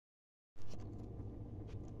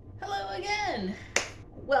again.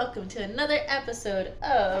 Welcome to another episode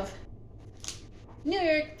of New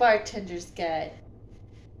York Bartender's Guide.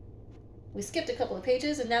 We skipped a couple of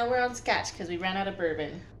pages and now we're on Scotch because we ran out of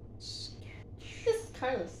bourbon. This is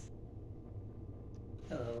Carlos.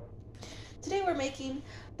 Hello. Today we're making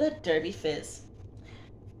the Derby Fizz.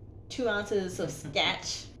 2 ounces of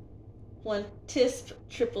Scotch, 1 tisp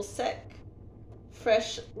triple sec,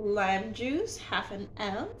 fresh lime juice, half an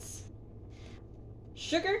ounce,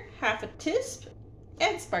 sugar, half a tisp,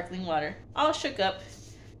 and sparkling water. All shook up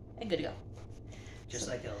and good to go. Just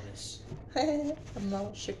like Elvis. I'm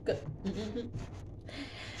all shook up.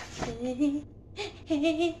 Okay,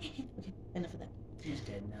 enough of that. He's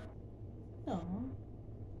dead now. No.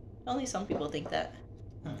 Only some people think that.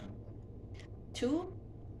 2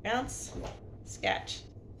 ounce Scotch.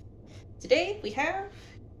 Today we have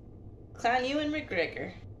Clan Ewan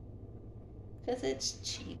McGregor. Because it's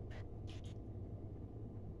cheap.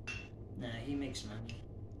 Nah, he makes money.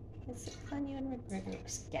 It's a Clan Ewan McGregor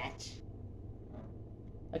Scotch.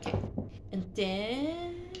 Okay. And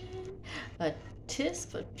then a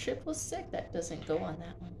tisp of triple sec. That doesn't go on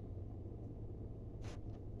that one.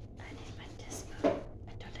 I need my teaspoon.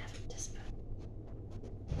 I don't have a teaspoon.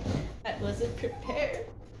 I wasn't prepared.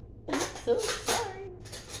 I'm so sorry.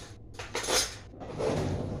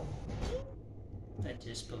 A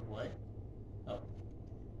tisp of what? Oh.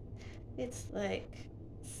 It's like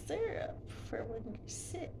syrup for when you're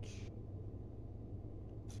sick.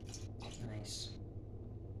 Nice.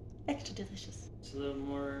 Extra delicious. It's a little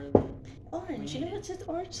more than... Orange. You know, it's just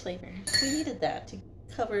orange flavor. We needed that to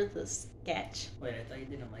cover the Scotch. Wait, I thought you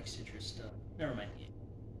didn't like citrus stuff. Never mind.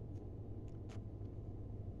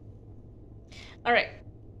 All right.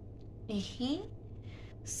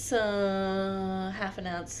 So, half an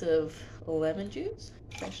ounce of lemon juice,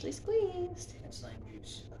 freshly squeezed. That's lime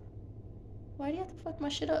juice. Why do you have to fuck my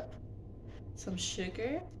shit up? Some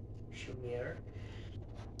sugar Sugar.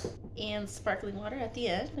 and sparkling water at the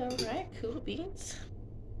end. All right, cool beans.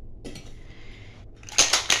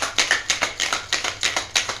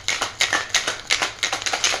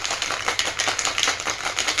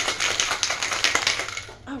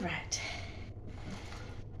 All right.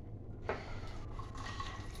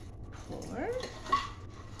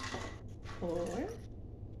 Pour.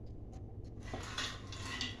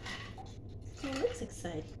 It looks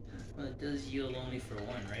exciting. Well, it does yield only for 1,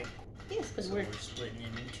 right? Yes, because So we're we're splitting it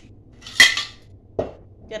into.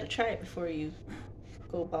 you gotta try it before you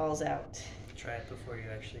go balls out. Try it before you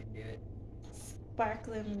actually do it.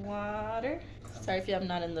 Sparkling water. Sorry if I'm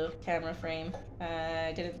not in the camera frame.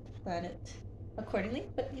 I didn't plan it accordingly,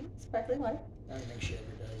 but you know, sparkling water. I don't think she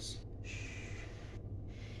ever does.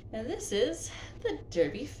 And this is the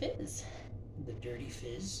Derby Fizz. The Dirty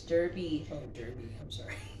Fizz? Derby. Oh, Derby. I'm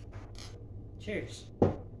sorry. Cheers.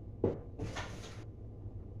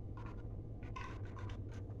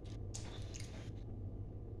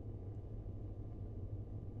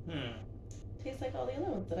 Tastes like all the other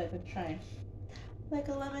ones that I've been trying. Like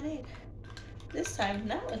a lemonade. This time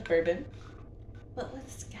not with bourbon, but with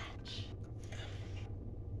Scotch.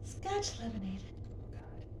 Scotch lemonade.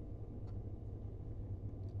 God.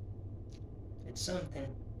 It's something.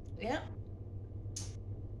 Yeah.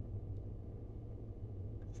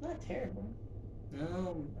 It's not terrible.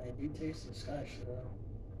 No, I do taste the scotch though.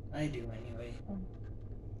 I do anyway.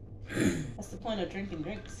 That's the point of drinking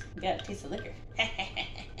drinks. You gotta taste the liquor.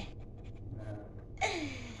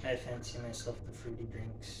 I fancy myself the fruity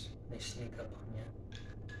drinks. They sneak up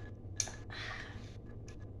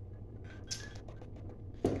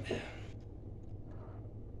on you.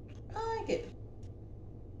 I like it.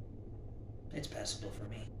 It's passable for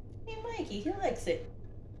me. Hey, Mikey, he likes it.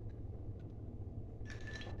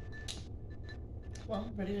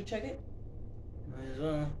 Well, ready to chug it? Might as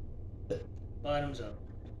well. Bottoms up.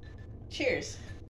 Cheers.